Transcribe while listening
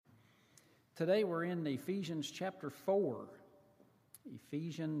Today we're in Ephesians chapter 4.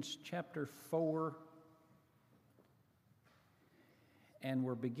 Ephesians chapter 4. And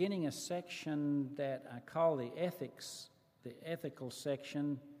we're beginning a section that I call the ethical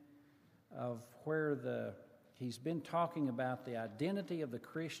section of where he's been talking about the identity of the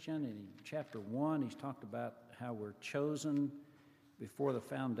Christian. In chapter 1, he's talked about how we're chosen before the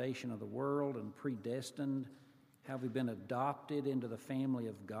foundation of the world and predestined, how we've been adopted into the family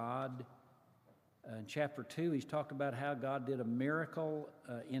of God. In chapter 2, he's talked about how God did a miracle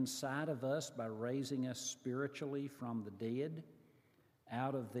inside of us by raising us spiritually from the dead,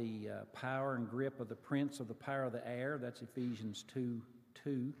 out of the power and grip of the prince of the power of the air. That's Ephesians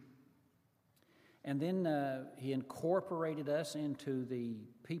 2:2. And then he incorporated us into the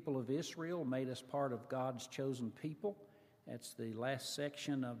people of Israel, made us part of God's chosen people. That's the last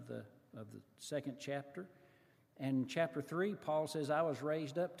section of the second chapter. And in chapter 3, Paul says, I was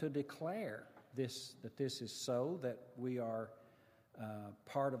raised up to declare that this is so, that we are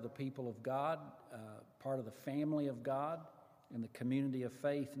part of the people of God, part of the family of God, in the community of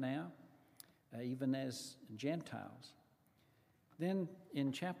faith now, even as Gentiles. Then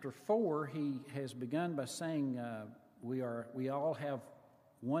in chapter 4, he has begun by saying we all have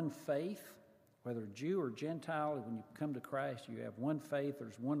one faith, whether Jew or Gentile. When you come to Christ, you have one faith.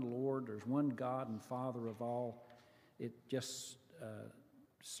 There's one Lord. There's one God and Father of all. It just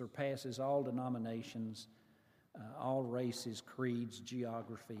surpasses all denominations, all races, creeds,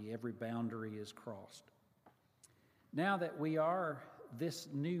 geography. Every boundary is crossed. Now that we are this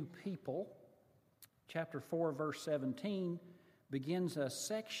new people, chapter 4, verse 17, begins a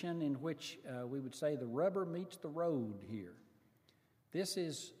section in which we would say the rubber meets the road here. This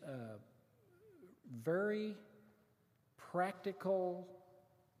is very practical,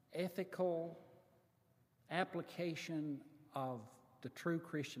 ethical application of the true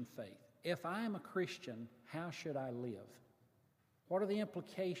Christian faith. If I am a Christian, how should I live? What are the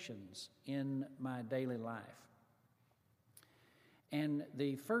implications in my daily life? And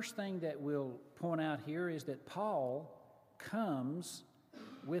the first thing that we'll point out here is that Paul comes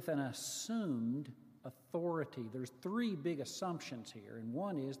with an assumed authority. There's three big assumptions here, and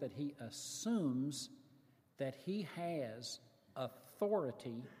one is that he assumes that he has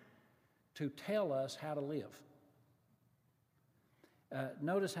authority to tell us how to live.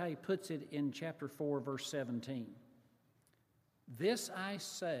 Notice how he puts it in chapter 4, verse 17. This I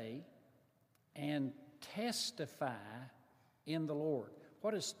say and testify in the Lord.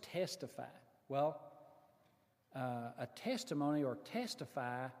 What is testify? Well, a testimony or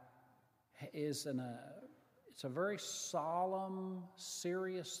testify is it's a very solemn,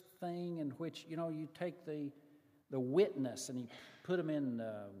 serious thing in which, you take the witness and you put them in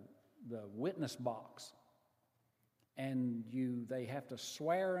the witness box, and they have to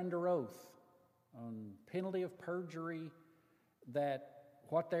swear under oath on penalty of perjury that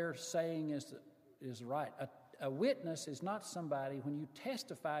what they're saying is right. A witness is not somebody, when you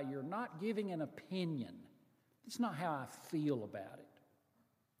testify, you're not giving an opinion. It's not how I feel about it.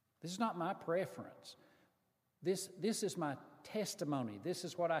 This is not my preference. This is my testimony. This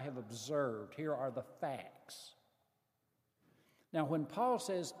is what I have observed. Here are the facts. Now, when Paul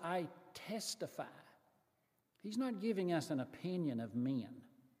says, I testify, he's not giving us an opinion of men.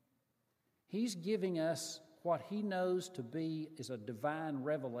 He's giving us what he knows to be is a divine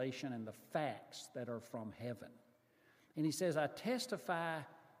revelation and the facts that are from heaven. And he says, I testify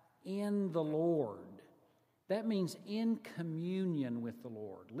in the Lord. That means in communion with the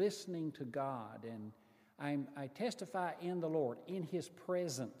Lord, listening to God. And I testify in the Lord, in his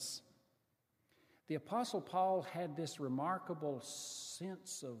presence. The Apostle Paul had this remarkable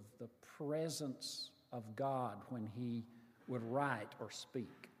sense of the presence of God when he would write or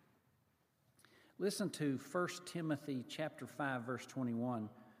speak. Listen to 1 Timothy chapter 5, verse 21.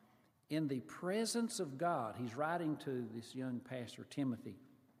 In the presence of God, he's writing to this young pastor, Timothy.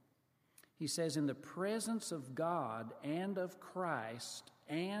 He says, in the presence of God and of Christ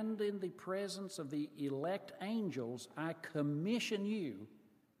and in the presence of the elect angels, I commission you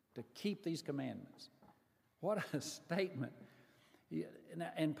to keep these commandments. What a statement.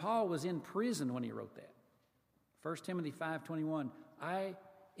 And Paul was in prison when he wrote that. 1 Timothy 5:21,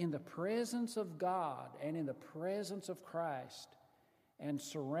 in the presence of God and in the presence of Christ and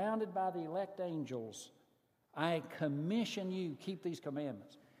surrounded by the elect angels, I commission you keep these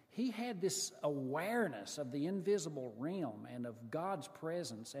commandments. He had this awareness of the invisible realm and of God's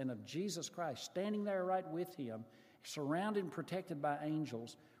presence and of Jesus Christ standing there right with him, surrounded and protected by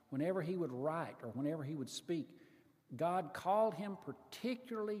angels. Whenever he would write or whenever he would speak, God called him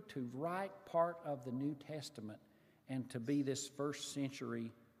particularly to write part of the New Testament and to be this first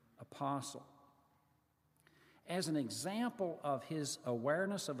century apostle. As an example of his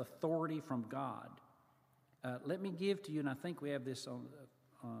awareness of authority from God, let me give to you, and I think we have this on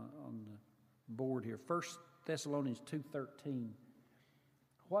the board here, 1 Thessalonians 2:13.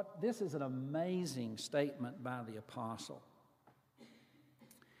 This is an amazing statement by the apostle.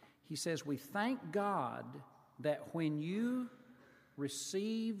 He says, "We thank God that when you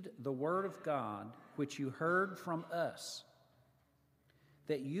received the word of God, which you heard from us,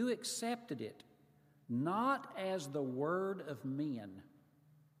 that you accepted it not as the word of men,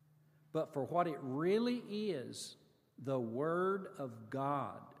 but for what it really is, the word of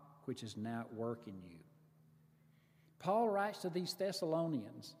God, which is now at work in you." Paul writes to these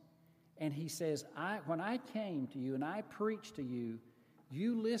Thessalonians, and he says, when I came to you and I preached to you,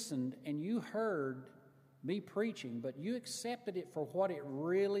 you listened and you heard me preaching, but you accepted it for what it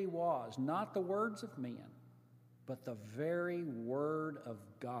really was, not the words of men, but the very word of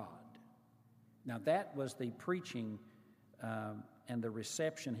God. Now that was the preaching and the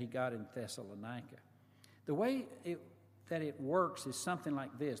reception he got in Thessalonica. The way that it works is something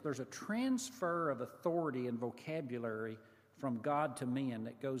like this. There's a transfer of authority and vocabulary from God to men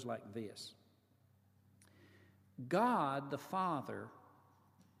that goes like this. God the Father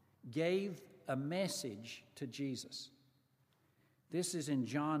gave a message to Jesus. This is in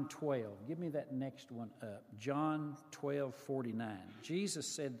John 12. Give me that next one up. John 12:49. Jesus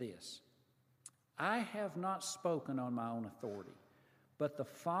said this, "I have not spoken on my own authority, but the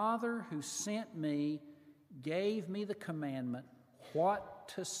Father who sent me gave me the commandment what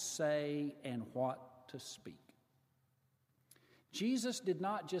to say and what to speak." Jesus did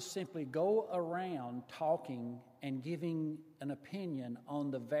not just simply go around talking and giving an opinion on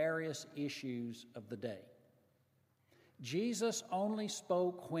the various issues of the day. Jesus only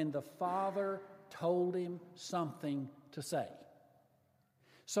spoke when the Father told him something to say.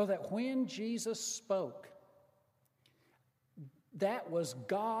 So that when Jesus spoke, that was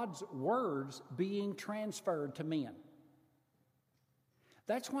God's words being transferred to men.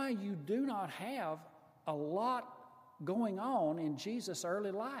 That's why you do not have a lot going on in Jesus'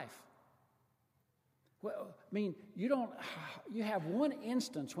 early life. Well, I mean, you have one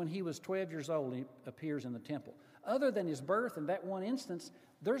instance when he was 12 years old, he appears in the temple. Other than his birth and that one instance,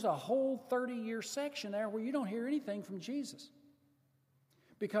 there's a whole 30-year section there where you don't hear anything from Jesus.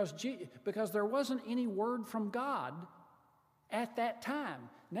 Because there wasn't any word from God at that time.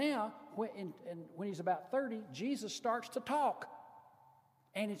 Now, when he's about 30, Jesus starts to talk.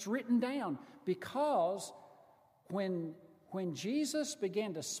 And it's written down because when Jesus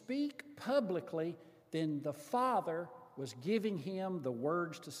began to speak publicly, then the Father was giving him the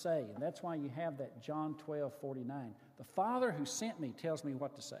words to say. And that's why you have that John 12:49. The Father who sent me tells me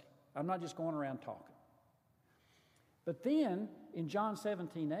what to say. I'm not just going around talking. But then in John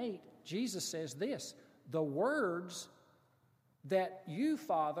 17:8, Jesus says this, "The words that you,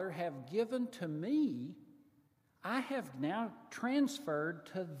 Father, have given to me, I have now transferred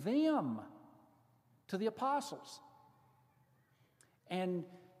to them," to the apostles. And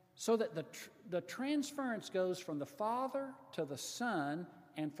so that the transference goes from the Father to the Son,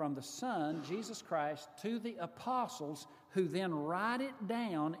 and from the Son, Jesus Christ, to the apostles, who then write it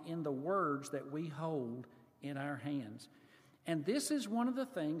down in the words that we hold in our hands. And this is one of the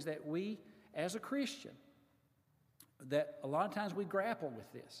things that we, as a Christian, that a lot of times we grapple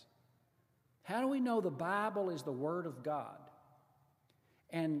with this. How do we know the Bible is the Word of God?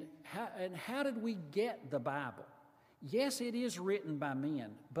 And how did we get the Bible? Yes, it is written by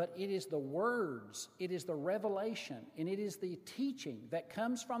men, but it is the words, it is the revelation, and it is the teaching that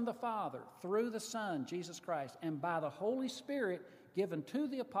comes from the Father through the Son, Jesus Christ, and by the Holy Spirit given to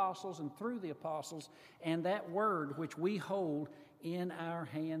the apostles and through the apostles, and that word which we hold in our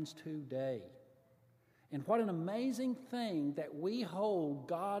hands today. And what an amazing thing that we hold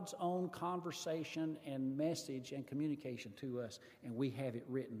God's own conversation and message and communication to us, and we have it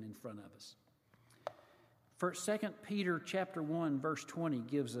written in front of us. 2 Peter chapter 1, verse 20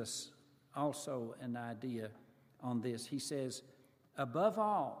 gives us also an idea on this. He says, above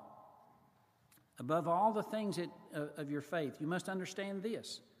all the things of your faith, you must understand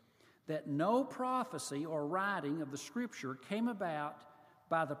this, that no prophecy or writing of the Scripture came about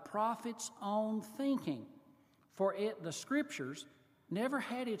by the prophet's own thinking. For the Scriptures never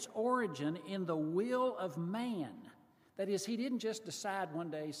had its origin in the will of man. That is, he didn't just decide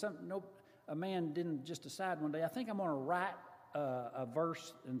one day, a man didn't just decide one day, I think I'm going to write a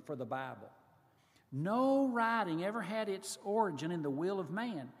verse for the Bible. No writing ever had its origin in the will of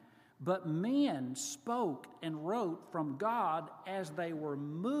man, but men spoke and wrote from God as they were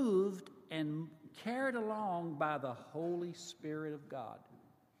moved and carried along by the Holy Spirit of God.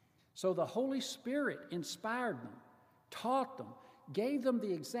 So the Holy Spirit inspired them, taught them, gave them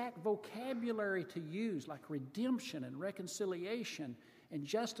the exact vocabulary to use, like redemption and reconciliation and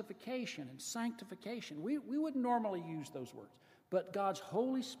justification and sanctification. We wouldn't normally use those words. But God's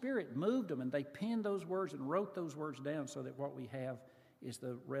Holy Spirit moved them, and they penned those words and wrote those words down so that what we have is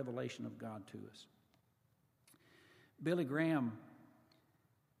the revelation of God to us. Billy Graham,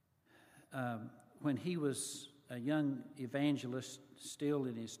 when he was a young evangelist, still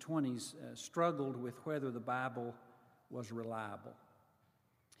in his 20s, struggled with whether the Bible was reliable.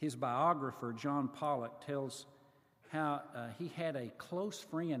 His biographer, John Pollock, tells how he had a close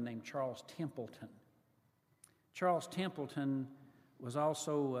friend named Charles Templeton. Charles Templeton was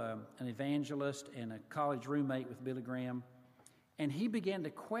also an evangelist and a college roommate with Billy Graham. And he began to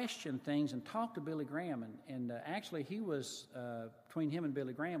question things and talk to Billy Graham. And actually, he was, between him and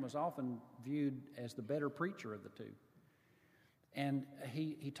Billy Graham, was often viewed as the better preacher of the two. And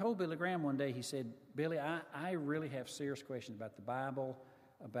he told Billy Graham one day, he said, Billy, I really have serious questions about the Bible,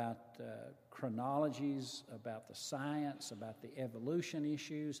 about chronologies, about the science, about the evolution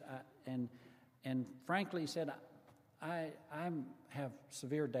issues. And frankly, he said, I have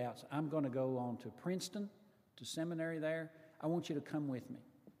severe doubts. I'm going to go on to Princeton, to seminary there. I want you to come with me.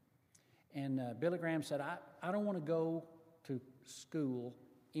 And Billy Graham said, I don't want to go to school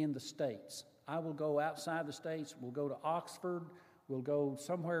in the States. I will go outside the States. We'll go to Oxford. We'll go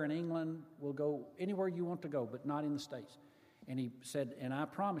somewhere in England. We'll go anywhere you want to go, but not in the States. And he said, and I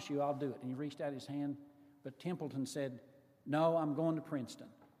promise you I'll do it. And he reached out his hand, but Templeton said, no, I'm going to Princeton.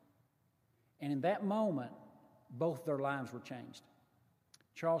 And in that moment, both their lives were changed.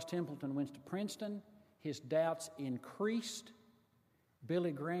 Charles Templeton went to Princeton. His doubts increased.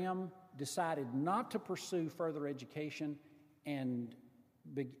 Billy Graham decided not to pursue further education and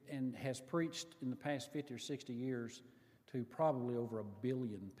has preached in the past 50 or 60 years to probably over 1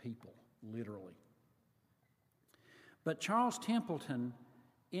 billion people, literally. But Charles Templeton,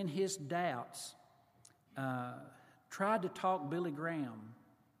 in his doubts, tried to talk Billy Graham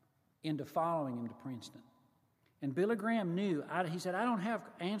into following him to Princeton. And Billy Graham knew, he said, I don't have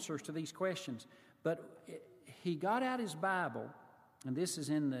answers to these questions. But he got out his Bible, and this is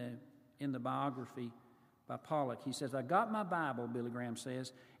in the biography by Pollock. He says, I got my Bible, Billy Graham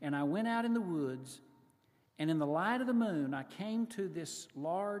says, and I went out in the woods, and in the light of the moon, I came to this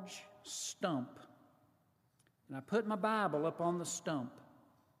large stump, and I put my Bible up on the stump,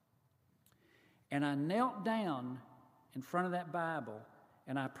 and I knelt down in front of that Bible,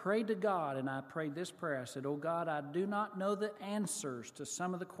 and I prayed to God, and I prayed this prayer. I said, oh God, I do not know the answers to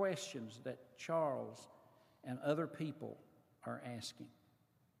some of the questions that Charles and other people are asking.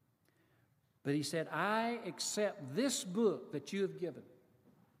 But he said, I accept this book that you have given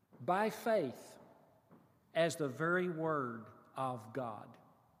by faith as the very word of God.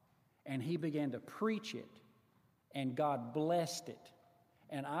 And he began to preach it, and God blessed it.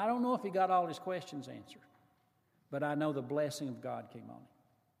 And I don't know if he got all his questions answered, but I know the blessing of God came on him.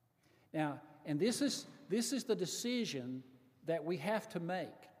 Now, and this is the decision that we have to make.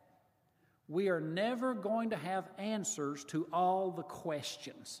 We are never going to have answers to all the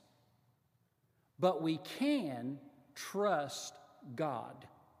questions, but we can trust God,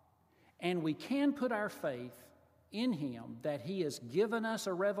 and we can put our faith in Him that He has given us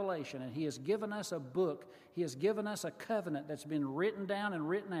a revelation, and He has given us a book, He has given us a covenant that's been written down and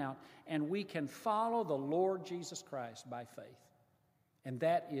written out, and we can follow the Lord Jesus Christ by faith. And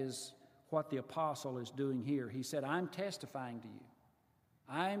that is what the apostle is doing here. He said, I'm testifying to you.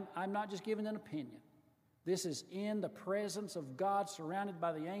 I'm not just giving an opinion. This is in the presence of God, surrounded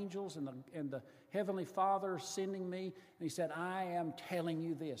by the angels and the Heavenly Father sending me. And he said, I am telling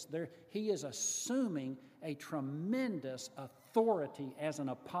you this. He is assuming a tremendous authority as an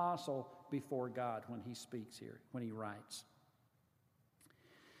apostle before God when he speaks here, when he writes.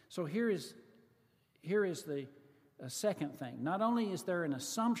 So here is the second thing. Not only is there an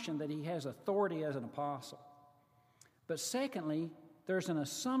assumption that he has authority as an apostle, but secondly, there's an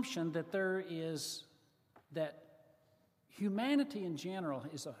assumption that that humanity in general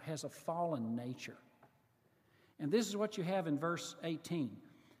has a fallen nature. And this is what you have in verse 18.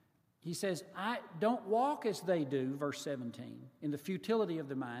 He says, I don't walk as they do, verse 17, in the futility of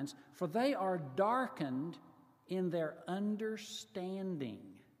their minds, for they are darkened in their understanding,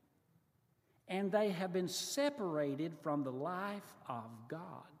 and they have been separated from the life of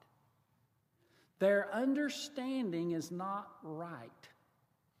God. Their understanding is not right.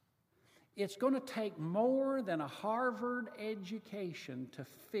 It's going to take more than a Harvard education to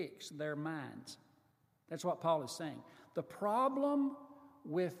fix their minds. That's what Paul is saying. The problem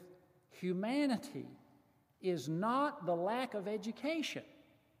with humanity is not the lack of education.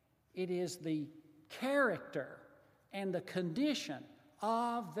 It is the character and the condition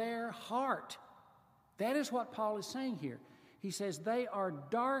of their heart. That is what Paul is saying here. He says they are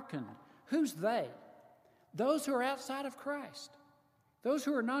darkened. Who's they? Those who are outside of Christ. Those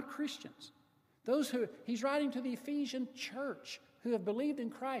who are not Christians. He's writing to the Ephesian church who have believed in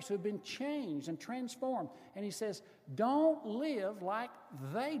Christ, who have been changed and transformed. And he says, don't live like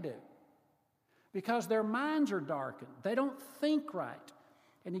they do. Because their minds are darkened. They don't think right.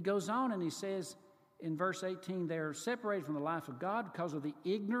 And he goes on and he says in verse 18, they are separated from the life of God because of the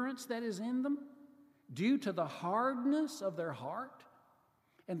ignorance that is in them, due to the hardness of their heart.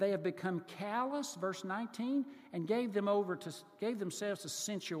 And they have become callous, verse 19, and gave themselves to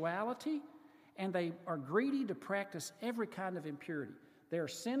sensuality, and they are greedy to practice every kind of impurity. They're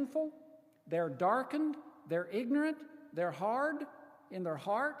sinful, they're darkened, they're ignorant, they're hard in their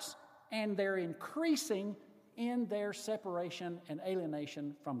hearts, and they're increasing in their separation and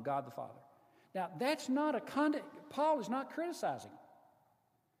alienation from God the Father. Now, that's not a conduct. Paul is not criticizing.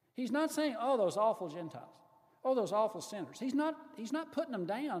 He's not saying, oh, those awful Gentiles. Oh, those awful sinners. He's not putting them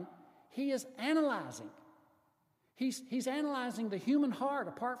down. He is analyzing. He's analyzing the human heart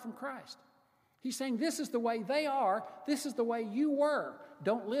apart from Christ. He's saying this is the way they are. This is the way you were.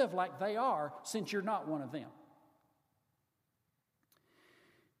 Don't live like they are since you're not one of them.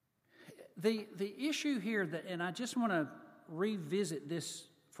 The issue here, and I just want to revisit this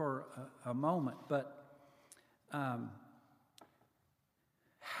for a moment, but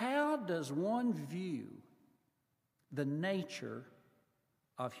how does one view the nature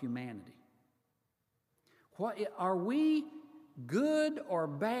of humanity? Are we good or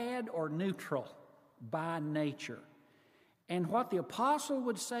bad or neutral by nature? And what the apostle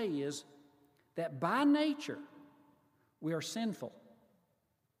would say is that by nature we are sinful,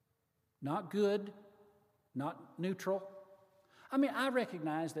 not good, not neutral. I mean, I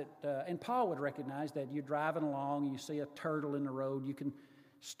recognize that, and Paul would recognize that you're driving along and you see a turtle in the road, you can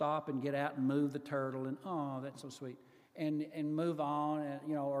stop and get out and move the turtle, and oh, that's so sweet, and move on,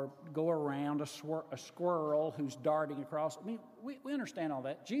 and, or go around a squirrel who's darting across. I mean, we understand all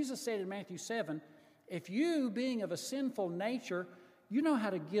that. Jesus said in Matthew 7, if you, being of a sinful nature, you know how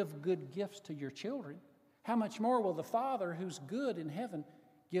to give good gifts to your children, how much more will the Father who's good in heaven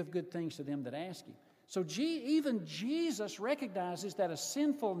give good things to them that ask Him? So even Jesus recognizes that a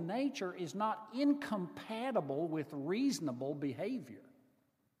sinful nature is not incompatible with reasonable behavior.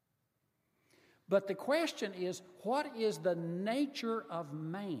 But the question is, what is the nature of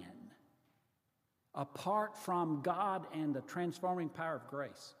man apart from God and the transforming power of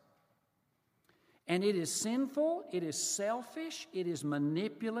grace? And it is sinful, it is selfish, it is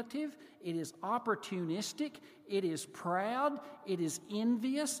manipulative, it is opportunistic, it is proud, it is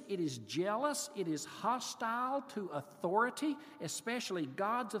envious, it is jealous, it is hostile to authority, especially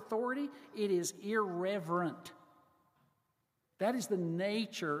God's authority. It is irreverent. That is the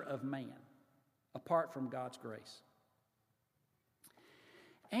nature of man, apart from God's grace.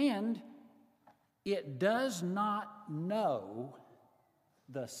 And it does not know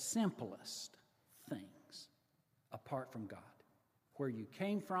the simplest things apart from God. Where you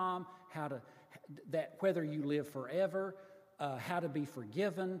came from, whether you live forever, how to be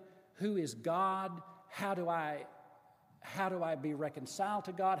forgiven, who is God, how do I be reconciled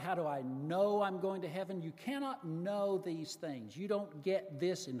to God, how do I know I'm going to heaven? You cannot know these things. You don't get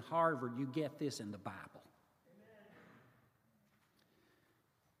this in Harvard, you get this in the Bible.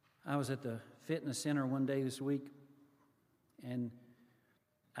 I was at the fitness center one day this week, and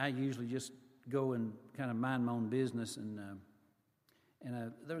I usually just go and kind of mind my own business, and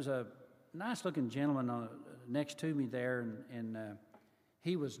there was a nice-looking gentleman next to me there, and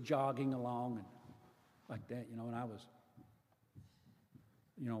he was jogging along and like that, and I was,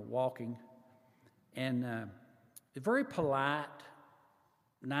 walking, and a very polite,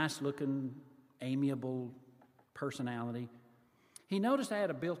 nice-looking, amiable personality. He noticed I had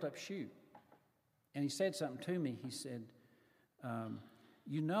a built-up shoe, and he said something to me. He said,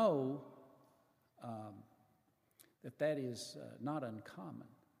 that is not uncommon.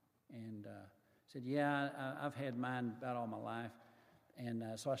 And said, yeah, I've had mine about all my life. And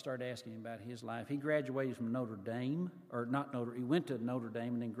so I started asking him about his life. He graduated from Notre Dame, he went to Notre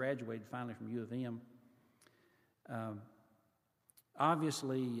Dame and then graduated finally from U of M.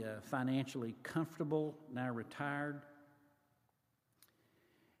 Obviously financially comfortable, now retired.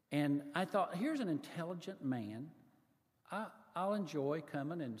 And I thought, here's an intelligent man. I'll enjoy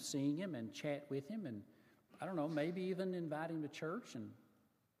coming and seeing him and chat with him, and I don't know, maybe even invite him to church.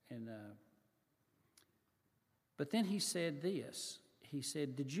 But then he said this. He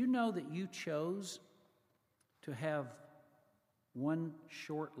said, did you know that you chose to have one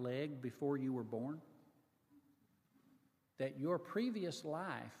short leg before you were born? That your previous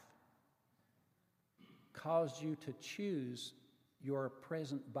life caused you to choose your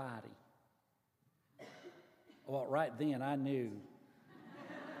present body? Well, right then I knew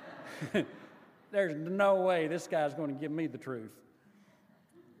there's no way this guy's going to give me the truth.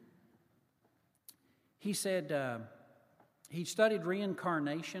 He said he studied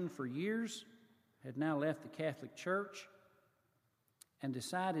reincarnation for years, had now left the Catholic Church, and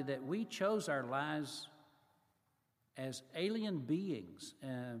decided that we chose our lives as alien beings.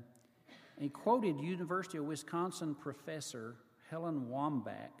 He quoted University of Wisconsin professor Helen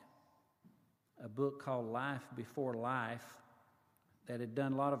Wambach, a book called Life Before Life, that had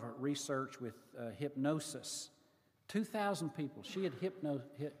done a lot of research with hypnosis. 2,000 people. She had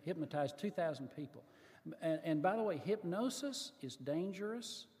hypnotized 2,000 people. And by the way, hypnosis is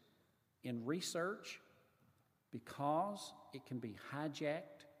dangerous in research because it can be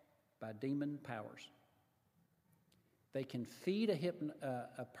hijacked by demon powers. They can feed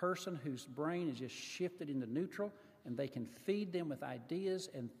a person whose brain is just shifted into neutral, and they can feed them with ideas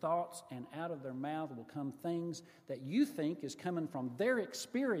and thoughts, and out of their mouth will come things that you think is coming from their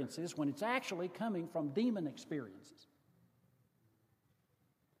experiences when it's actually coming from demon experiences.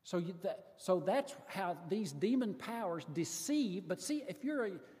 So that's how these demon powers deceive. But see, if you're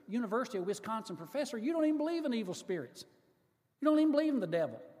a University of Wisconsin professor, you don't even believe in evil spirits. You don't even believe in the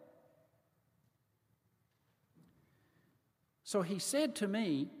devil. So he said to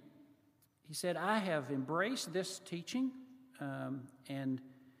me, he said, I have embraced this teaching, and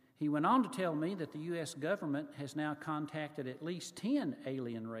he went on to tell me that the U.S. government has now contacted at least 10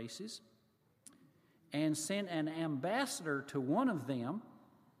 alien races and sent an ambassador to one of them,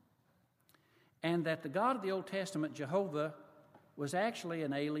 and that the God of the Old Testament, Jehovah, was actually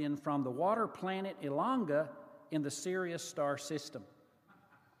an alien from the water planet Ilonga in the Sirius star system.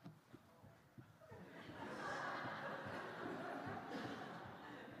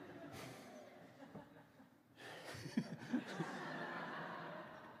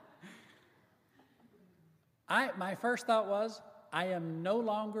 My first thought was, I am no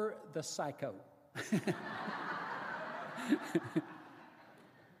longer the psycho.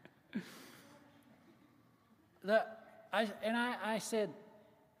 I said,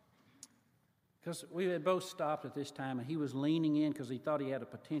 because we had both stopped at this time, and he was leaning in because he thought he had a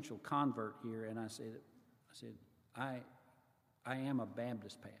potential convert here, and I said, I am a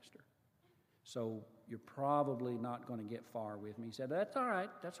Baptist pastor, so you're probably not going to get far with me. He said, that's all right.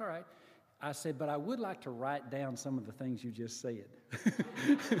 I said, but I would like to write down some of the things you just said.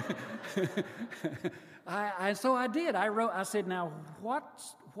 So I did. I said, now,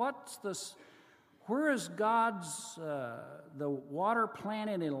 what's this? Where is God's, the water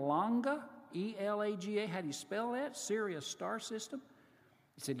planet Ilonga, E-L-A-G-A, how do you spell that? Sirius star system?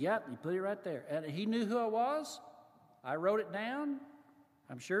 He said, yep, you put it right there. And he knew who I was. I wrote it down.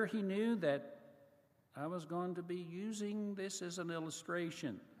 I'm sure he knew that I was going to be using this as an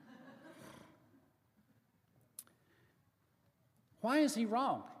illustration. Why is he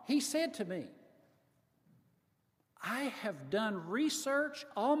wrong? He said to me, I have done research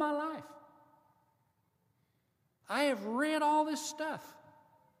all my life. I have read all this stuff.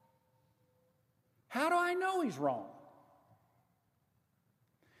 How do I know he's wrong?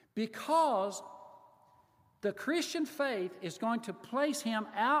 Because the Christian faith is going to place him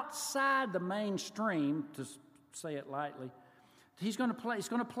outside the mainstream, to say it lightly. It's going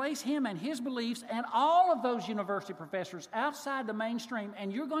to place him and his beliefs and all of those university professors outside the mainstream,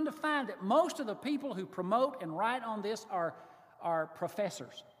 and you're going to find that most of the people who promote and write on this are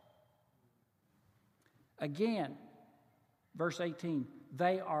professors. Again, verse 18,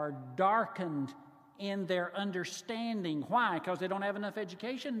 they are darkened in their understanding. Why? Because they don't have enough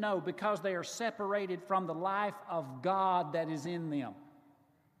education? No, because they are separated from the life of God that is in them.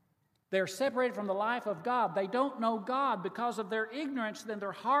 They're separated from the life of God. They don't know God because of their ignorance and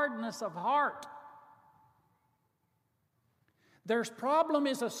their hardness of heart. Their problem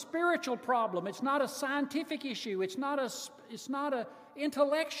is a spiritual problem. It's not a scientific issue. It's not an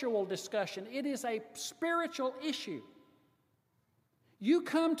intellectual discussion. It is a spiritual issue. You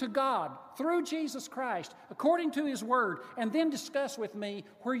come to God through Jesus Christ, according to His Word, and then discuss with me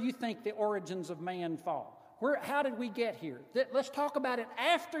where you think the origins of man fall. How did we get here? Let's talk about it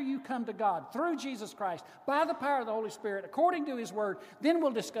after you come to God through Jesus Christ, by the power of the Holy Spirit, according to His Word. Then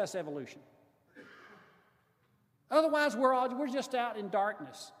we'll discuss evolution. Otherwise, we're just out in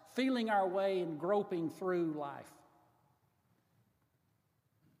darkness, feeling our way and groping through life.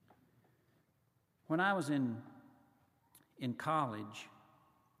 When I was in college,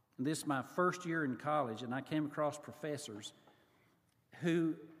 this is my first year in college, and I came across professors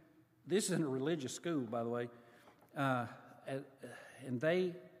this is in a religious school, by the way, and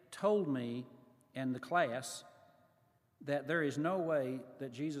they told me and the class that there is no way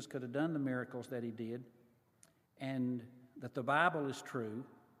that Jesus could have done the miracles that he did, and that the Bible is true,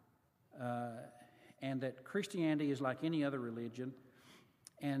 and that Christianity is like any other religion,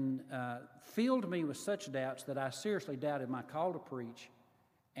 and filled me with such doubts that I seriously doubted my call to preach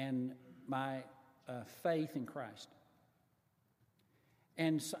and my faith in Christ.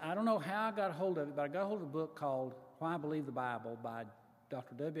 And so I don't know how I got a hold of it, but I got a hold of a book called Why I Believe the Bible by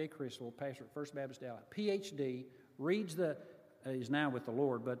Dr. W.A. Criswell, pastor at First Baptist Dallas, Ph.D., he's now with the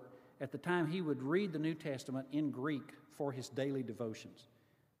Lord, but at the time he would read the New Testament in Greek for his daily devotions.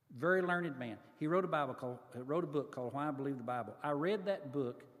 Very learned man. He wrote a book called Why I Believe the Bible. I read that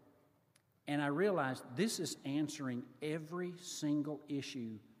book, and I realized this is answering every single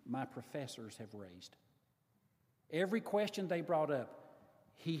issue my professors have raised. Every question they brought up,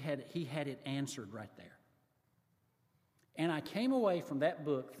 he had it answered right there. And I came away from that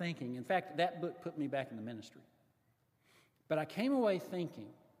book thinking, in fact, that book put me back in the ministry. But I came away thinking,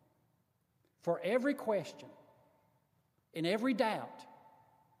 for every question and every doubt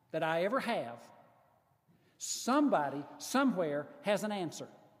that I ever have, somebody, somewhere, has an answer.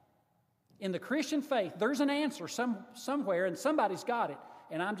 In the Christian faith, there's an answer somewhere, and somebody's got it,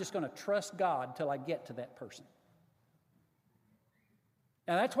 and I'm just going to trust God till I get to that person.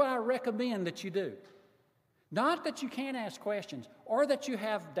 Now, that's what I recommend that you do. Not that you can't ask questions, or that you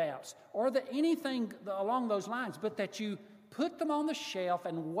have doubts, or that anything along those lines, but that you put them on the shelf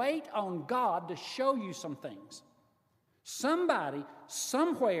and wait on God to show you some things. Somebody,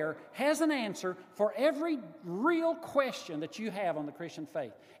 somewhere, has an answer for every real question that you have on the Christian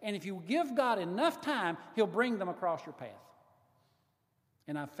faith. And if you give God enough time, He'll bring them across your path.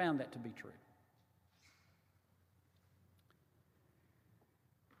 And I've found that to be true.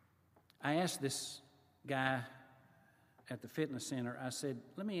 I asked this guy at the fitness center, I said,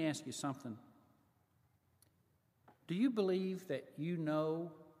 let me ask you something. Do you believe that you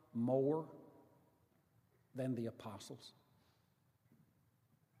know more than the apostles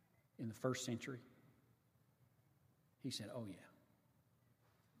in the first century? He said, oh, yeah.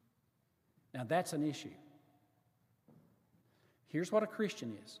 Now, that's an issue. Here's what a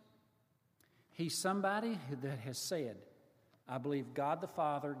Christian is. He's somebody that has said, I believe God the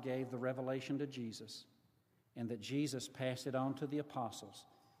Father gave the revelation to Jesus, and that Jesus passed it on to the apostles,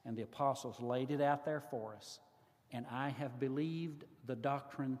 and the apostles laid it out there for us. And I have believed the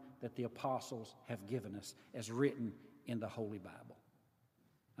doctrine that the apostles have given us as written in the Holy Bible.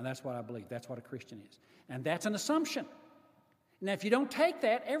 And that's what I believe. That's what a Christian is. And that's an assumption. Now, if you don't take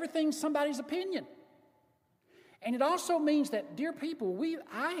that, everything's somebody's opinion. And it also means that, dear people,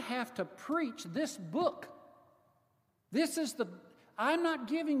 I have to preach this book. I'm not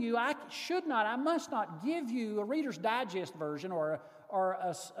giving you, I must not give you a Reader's Digest version or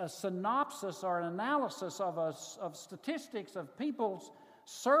a synopsis or an analysis of statistics of people's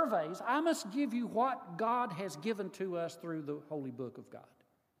surveys. I must give you what God has given to us through the Holy Book of God.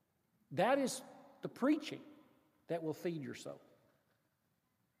 That is the preaching that will feed your soul.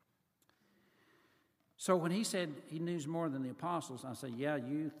 So when he said he knows more than the apostles, I said, yeah,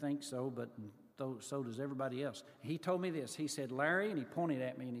 you think so, but so does everybody else. He told me this. He said, Larry, and he pointed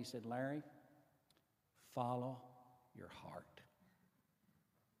at me and he said, Larry, follow your heart.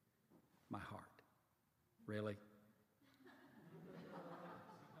 My heart. Really?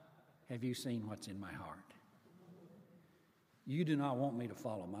 Have you seen what's in my heart? You do not want me to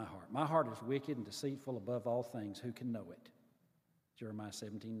follow my heart. My heart is wicked and deceitful above all things. Who can know it? Jeremiah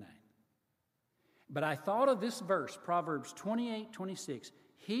 17:9. But I thought of this verse, Proverbs 28:26.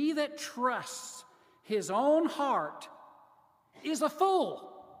 He that trusts his own heart is a fool.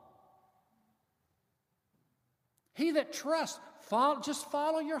 He that trusts, just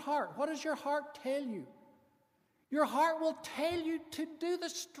follow your heart. What does your heart tell you? Your heart will tell you to do the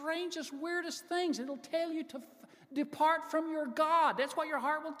strangest, weirdest things. It'll tell you to depart from your God. That's what your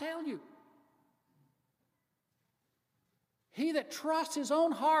heart will tell you. He that trusts his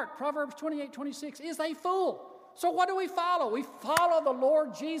own heart, Proverbs 28:26, is a fool. So what do we follow? We follow the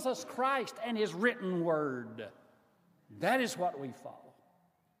Lord Jesus Christ and His written word. That is what we follow.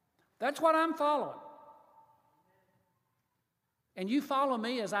 That's what I'm following. And you follow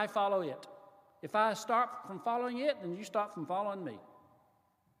me as I follow it. If I stop from following it, then you stop from following me.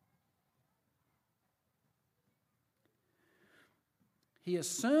 He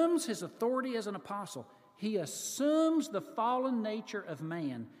assumes his authority as an apostle. He assumes the fallen nature of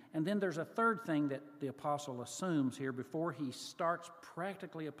man. And then there's a third thing that the apostle assumes here before he starts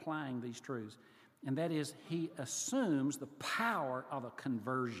practically applying these truths. And that is, he assumes the power of a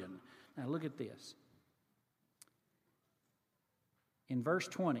conversion. Now look at this. In verse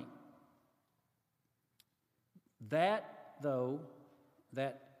 20, that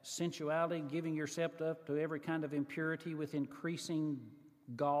sensuality, giving yourself up to every kind of impurity with increasing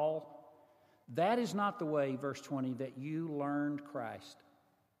gall, that is not the way, verse 20, that you learned Christ.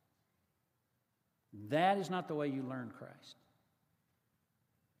 That is not the way you learned Christ.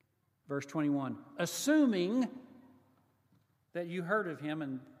 Verse 21, assuming that you heard of him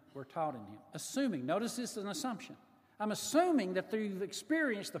and were taught in him. Assuming, notice this is an assumption. I'm assuming that you've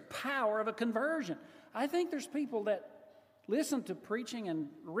experienced the power of a conversion. I think there's people that listen to preaching and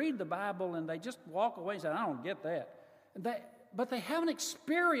read the Bible and they just walk away and say, I don't get that. But they haven't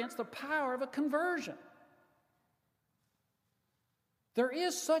experienced the power of a conversion. There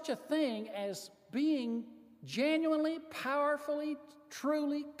is such a thing as being genuinely, powerfully,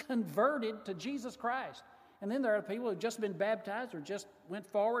 truly converted to Jesus Christ. And then there are people who've just been baptized or just went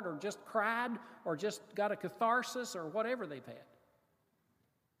forward or just cried or just got a catharsis or whatever they've had.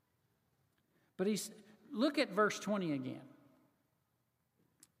 But look at verse 20 again.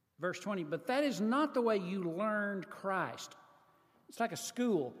 Verse 20, but that is not the way you learned Christ. It's like a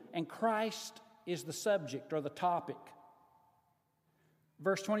school, and Christ is the subject or the topic.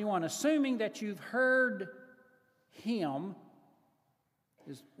 Verse 21, assuming that you've heard him,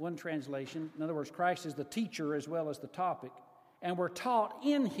 is one translation. In other words, Christ is the teacher as well as the topic. And we're taught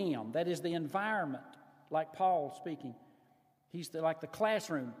in him, that is the environment, like Paul speaking. He's like the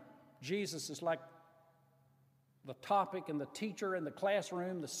classroom. Jesus is like the topic and the teacher and the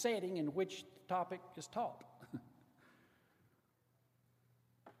classroom, the setting in which the topic is taught.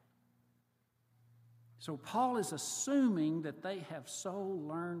 So Paul is assuming that they have so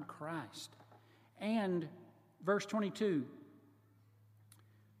learned Christ. And verse 22,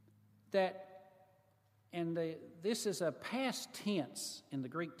 this is a past tense in the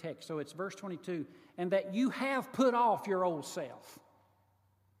Greek text, so it's verse 22, and that you have put off your old self,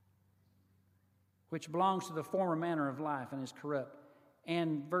 which belongs to the former manner of life and is corrupt.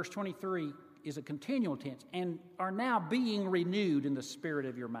 And verse 23 is a continual tense, and are now being renewed in the spirit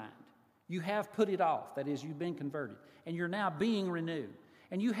of your mind. You have put it off, that is, you've been converted, and you're now being renewed.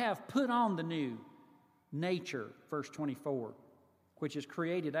 And you have put on the new nature, verse 24, which is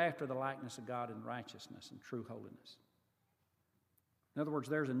created after the likeness of God in righteousness and true holiness. In other words,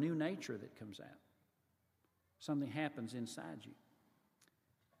 there's a new nature that comes out. Something happens inside you.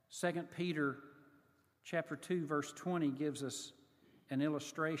 2 Peter chapter 2, verse 20 gives us an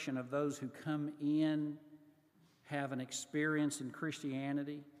illustration of those who come in, have an experience in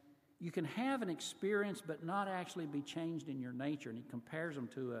Christianity. You can have an experience but not actually be changed in your nature. And he compares them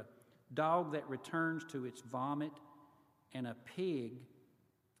to a dog that returns to its vomit, and a pig,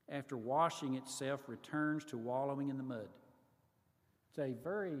 after washing itself, returns to wallowing in the mud. It's a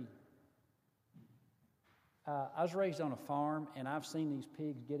very... I was raised on a farm, and I've seen these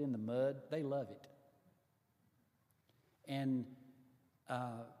pigs get in the mud. They love it. And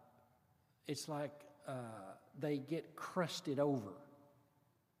it's like they get crusted over,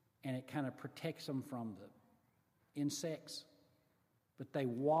 and it kind of protects them from the insects. But they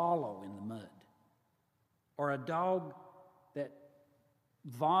wallow in the mud. Or a dog that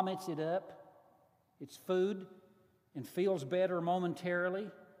vomits it up, its food, and feels better momentarily,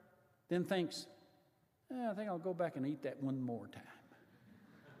 then thinks, I think I'll go back and eat that one more time.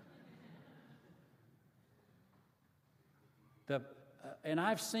 And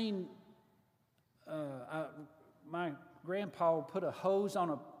I've seen, my grandpa put a hose on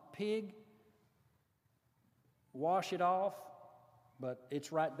a pig, wash it off, but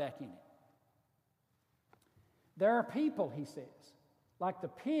it's right back in it. There are people, he says, like the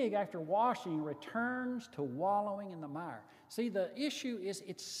pig after washing returns to wallowing in the mire. See, the issue is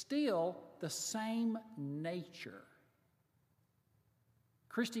it's still the same nature.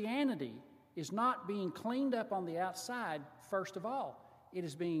 Christianity is not being cleaned up on the outside, first of all. It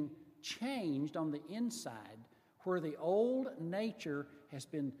is being changed on the inside, where the old nature has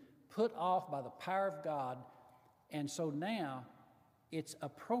been put off by the power of God, and so now it's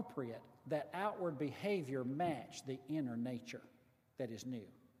appropriate that outward behavior match the inner nature that is new.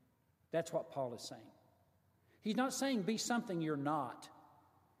 That's what Paul is saying. He's not saying be something you're not.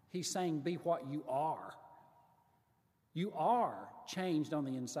 He's saying be what you are. You are changed on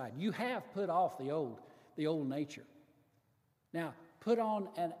the inside. You have put off the old nature. Now, put on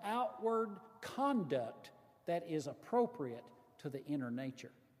an outward conduct that is appropriate to the inner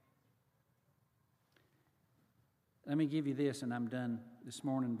nature. Let me give you this, and I'm done this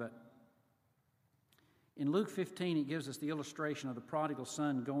morning, but in Luke 15, it gives us the illustration of the prodigal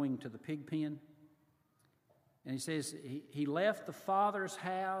son going to the pig pen. And he says he left the father's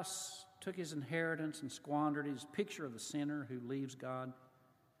house, took his inheritance and squandered it. He's a picture of the sinner who leaves God.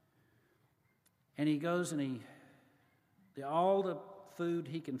 And he goes and all the food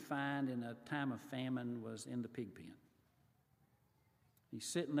he can find in a time of famine was in the pig pen. He's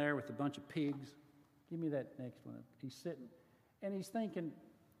sitting there with a bunch of pigs. Give me that next one. He's sitting, and he's thinking,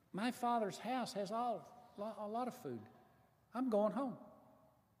 my father's house has a lot of food. I'm going home.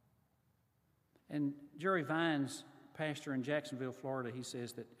 And Jerry Vines, pastor in Jacksonville, Florida, he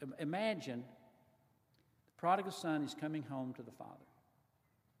says that imagine the prodigal son is coming home to the father.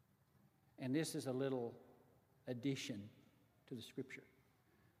 And this is a little addition to the scripture.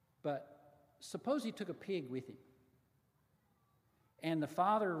 But suppose he took a pig with him. And the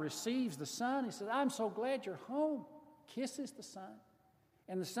father receives the son. He says, I'm so glad you're home. Kisses the son.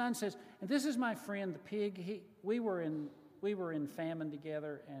 And the son says, and this is my friend, the pig. We were in famine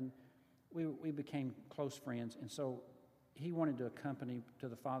together, and we became close friends. And so he wanted to accompany to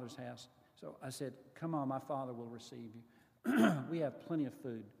the father's house. So I said, come on, my father will receive you. We have plenty of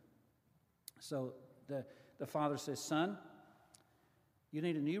food. So the father says, son, you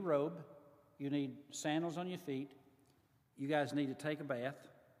need a new robe. You need sandals on your feet. You guys need to take a bath,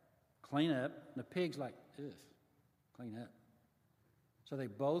 clean up. And the pig's like, ugh, clean up. So they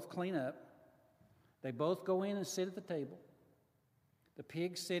both clean up. They both go in and sit at the table. The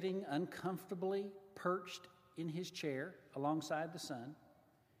pig sitting uncomfortably perched in his chair alongside the son.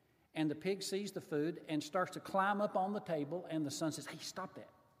 And the pig sees the food and starts to climb up on the table. And the son says, hey, stop that.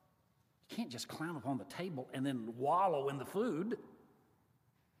 You can't just climb up on the table and then wallow in the food.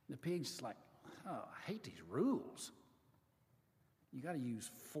 The pig's like, oh, I hate these rules. You got to use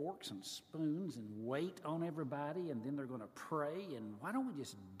forks and spoons and wait on everybody, and then they're going to pray, and why don't we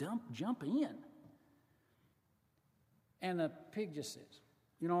just jump in? And the pig just says,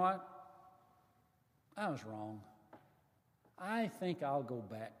 you know what? I was wrong. I think I'll go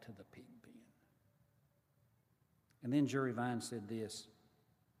back to the pig pen. And then Jerry Vine said this.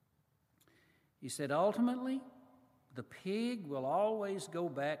 He said, ultimately, the pig will always go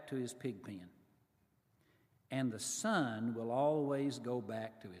back to his pig pen. And the son will always go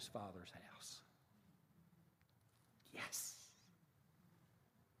back to his father's house. Yes.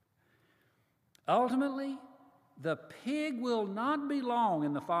 Ultimately, the pig will not be long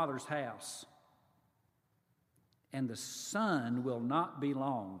in the father's house. And the son will not be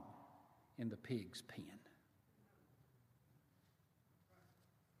long in the pig's pen.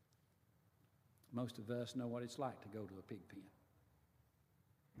 Most of us know what it's like to go to a pig pen.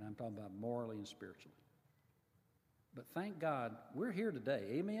 And I'm talking about morally and spiritually. But thank God, we're here today.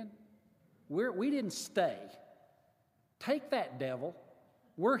 Amen? We didn't stay. Take that, devil.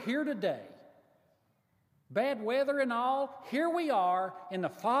 We're here today. Bad weather and all, here we are in the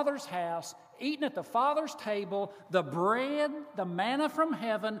Father's house, eating at the Father's table, the bread, the manna from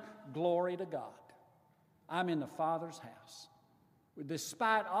heaven. Glory to God. I'm in the Father's house.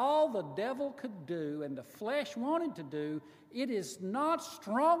 Despite all the devil could do and the flesh wanted to do, it is not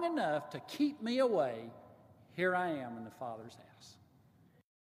strong enough to keep me away. Here I am in the Father's house.